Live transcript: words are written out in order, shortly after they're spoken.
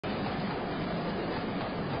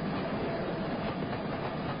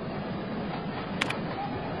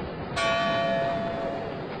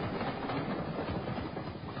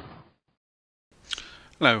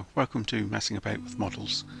Hello, welcome to Messing About with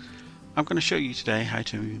Models. I'm going to show you today how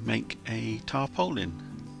to make a tarpaulin.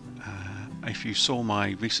 If you saw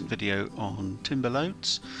my recent video on timber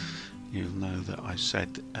loads, you'll know that I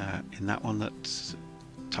said in that one that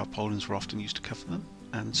tarpaulins were often used to cover them,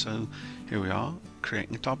 and so here we are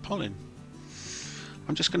creating a tarpaulin.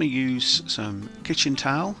 I'm just going to use some kitchen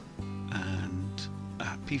towel and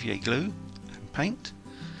PVA glue and paint,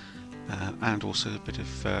 and also a bit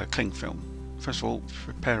of cling film. First of all,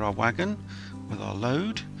 prepare our wagon with our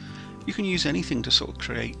load. You can use anything to sort of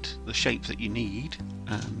create the shape that you need.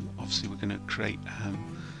 Obviously we're going to create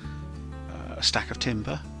a stack of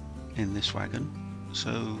timber in this wagon.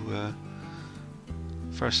 So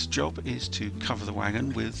first job is to cover the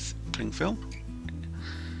wagon with cling film,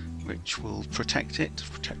 which will protect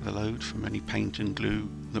the load from any paint and glue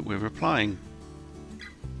that we're applying.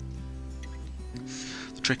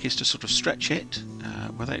 The trick is to sort of stretch it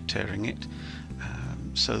without tearing it,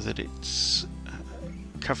 so that it's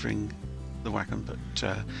covering the wagon but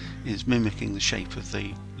is mimicking the shape of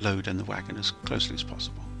the load and the wagon as closely as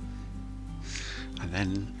possible. And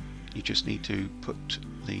then you just need to put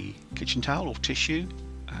the kitchen towel or tissue,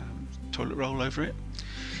 toilet roll over it,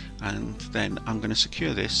 and then I'm going to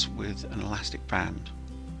secure this with an elastic band,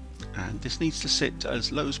 and this needs to sit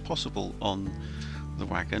as low as possible on the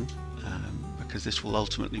wagon, because this will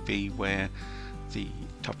ultimately be where the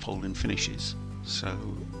tarpaulin finishes. So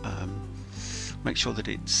make sure that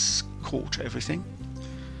it's caught everything.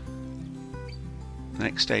 The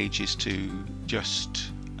next stage is to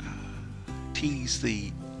just tease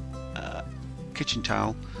the kitchen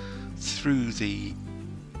towel through the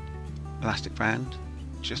elastic band,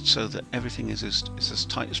 just so that everything is as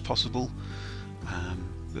tight as possible,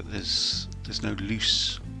 that there's no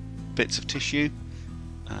loose bits of tissue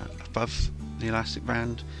above the elastic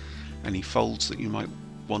band. Any folds that you might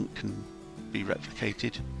want can be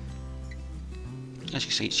replicated. As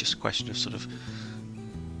you see, it's just a question of sort of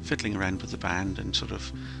fiddling around with the band and sort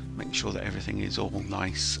of making sure that everything is all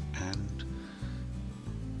nice and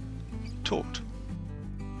taut.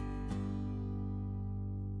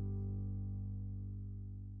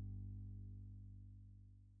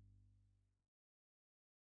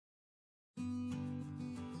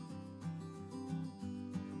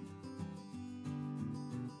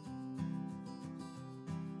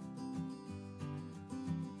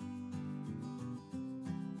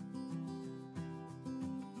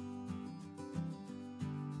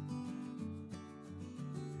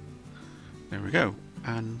 There we go,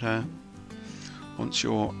 and once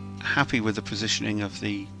you're happy with the positioning of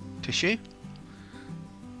the tissue,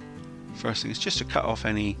 first thing is just to cut off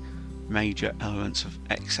any major elements of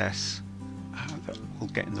excess that will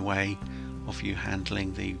get in the way of you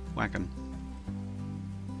handling the wagon.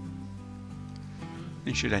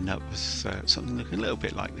 You should end up with something looking a little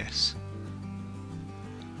bit like this.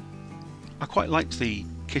 I quite liked the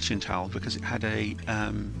kitchen towel because it had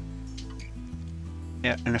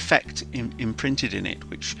an effect imprinted in it,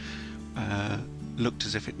 which looked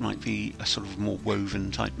as if it might be a sort of more woven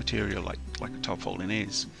type material, like a tarpaulin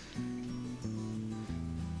is.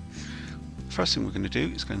 First thing we're going to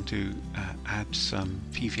do is going to add some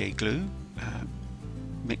PVA glue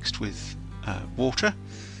mixed with water.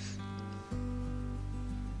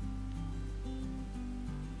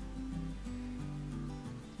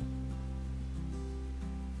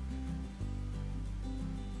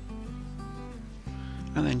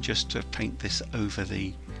 And then just to paint this over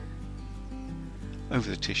the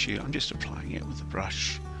tissue, I'm just applying it with a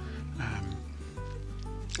brush.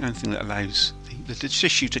 Anything that allows the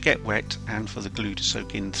tissue to get wet and for the glue to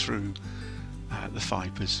soak in through the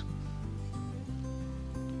fibres.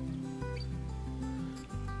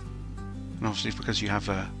 And obviously, because you have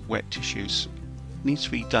wet tissues, it needs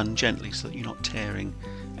to be done gently so that you're not tearing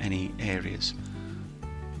any areas.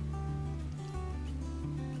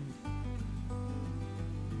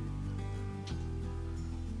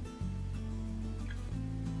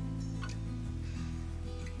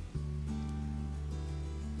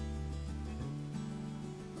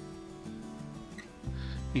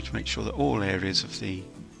 Need to make sure that all areas of the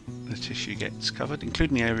tissue gets covered,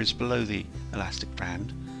 including the areas below the elastic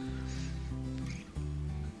band.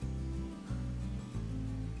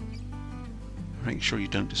 Make sure you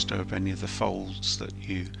don't disturb any of the folds that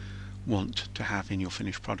you want to have in your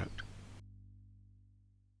finished product.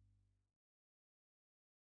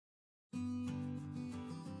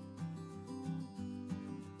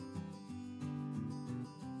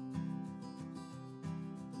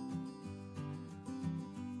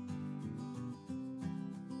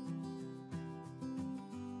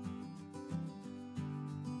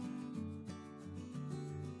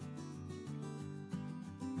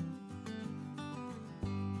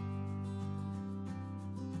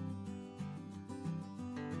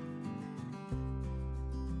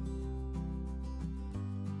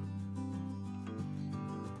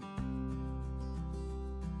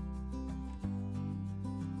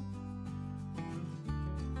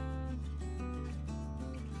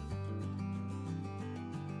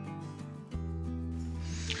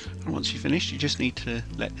 And once you've finished, you just need to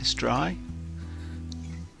let this dry.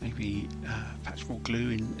 Maybe patch more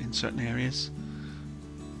glue in certain areas,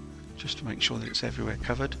 just to make sure that it's everywhere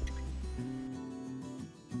covered.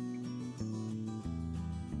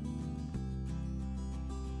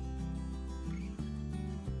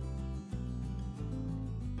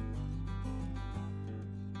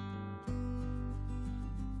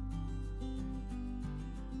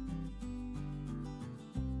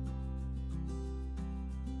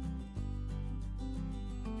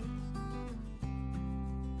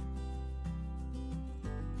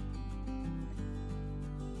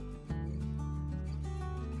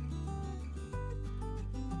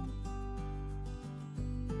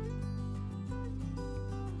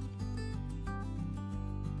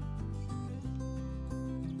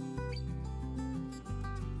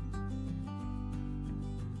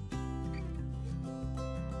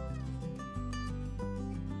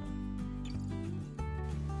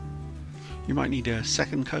 You might need a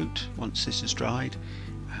second coat once this is dried.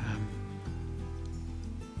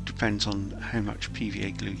 Depends on how much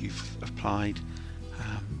PVA glue you've applied,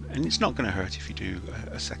 and it's not going to hurt if you do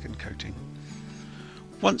a second coating.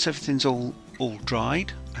 Once everything's all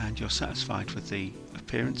dried and you're satisfied with the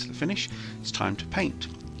appearance, the finish, it's time to paint.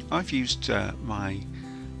 I've used my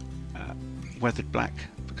weathered black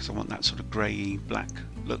because I want that sort of grey black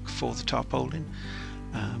look for the tarpaulin.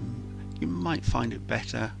 You might find it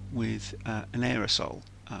better with an aerosol,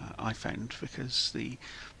 I found, because the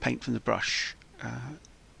paint from the brush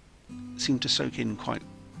seemed to soak in quite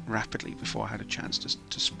rapidly before I had a chance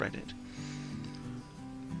to spread it.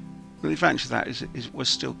 But the advantage of that is it was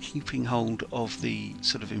still keeping hold of the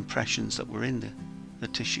sort of impressions that were in the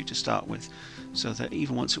tissue to start with, so that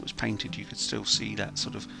even once it was painted you could still see that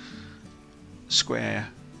sort of square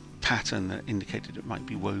pattern that indicated it might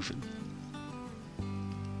be woven.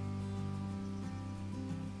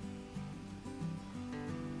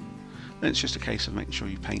 Then it's just a case of making sure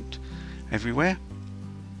you paint everywhere,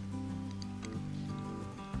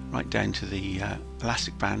 right down to the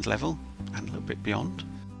elastic band level and a little bit beyond.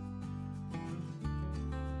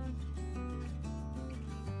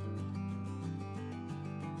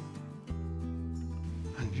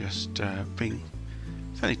 And just being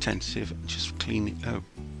fairly tentative and just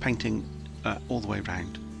painting all the way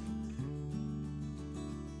around.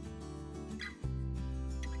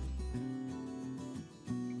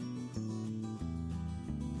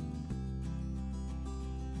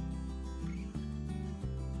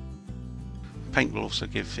 Paint will also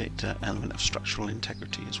give it an element of structural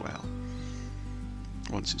integrity as well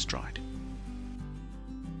once it's dried.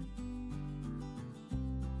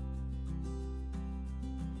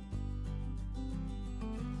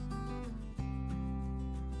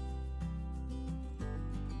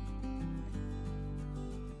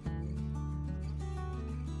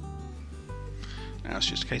 Now it's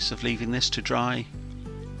just a case of leaving this to dry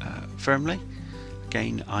firmly.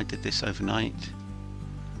 Again, I did this overnight.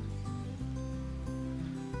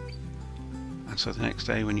 And so the next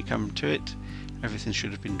day when you come to it, everything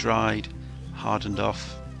should have been dried, hardened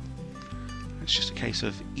off. It's just a case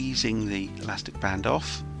of easing the elastic band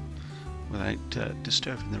off without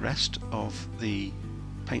disturbing the rest of the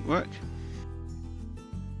paintwork.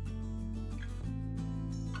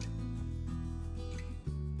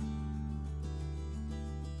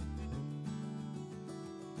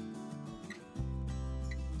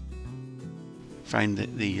 Found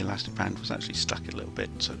that the elastic band was actually stuck a little bit,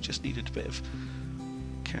 so it just needed a bit of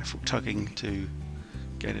careful tugging to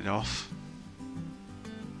get it off.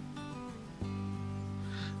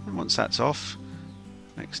 And once that's off,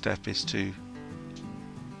 next step is to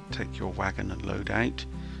take your wagon and load out.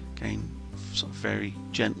 Again, sort of very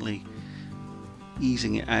gently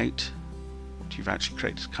easing it out. What you've actually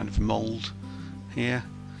created is kind of mould here.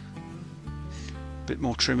 A bit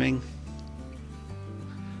more trimming.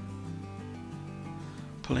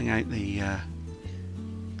 Pulling out the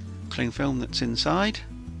cling film that's inside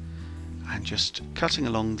and just cutting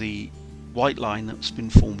along the white line that's been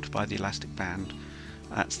formed by the elastic band.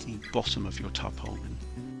 That's the bottom of your tarpaulin.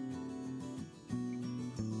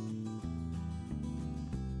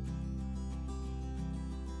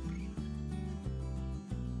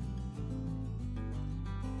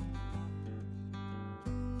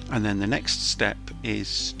 And then the next step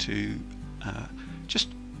is to just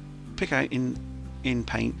pick out in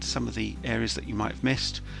paint some of the areas that you might have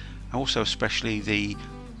missed, also especially the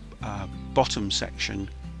bottom section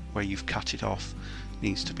where you've cut it off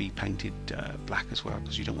needs to be painted black as well,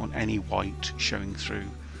 because you don't want any white showing through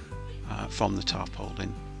from the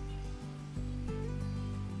tarpaulin.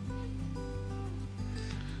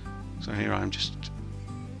 So here I'm just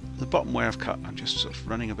The bottom where I've cut, I'm just sort of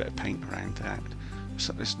running a bit of paint around that,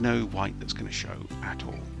 so there's no white that's going to show at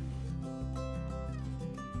all.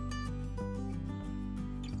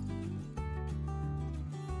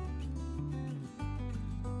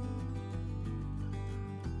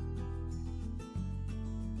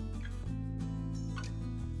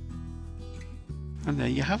 And there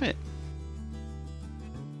you have it.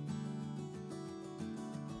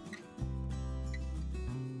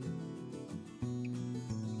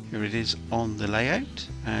 Here it is on the layout,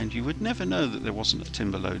 and you would never know that there wasn't a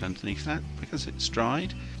timber load underneath that because it's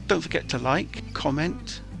dried. Don't forget to like,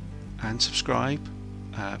 comment and subscribe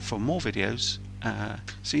for more videos.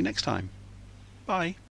 See you next time. Bye.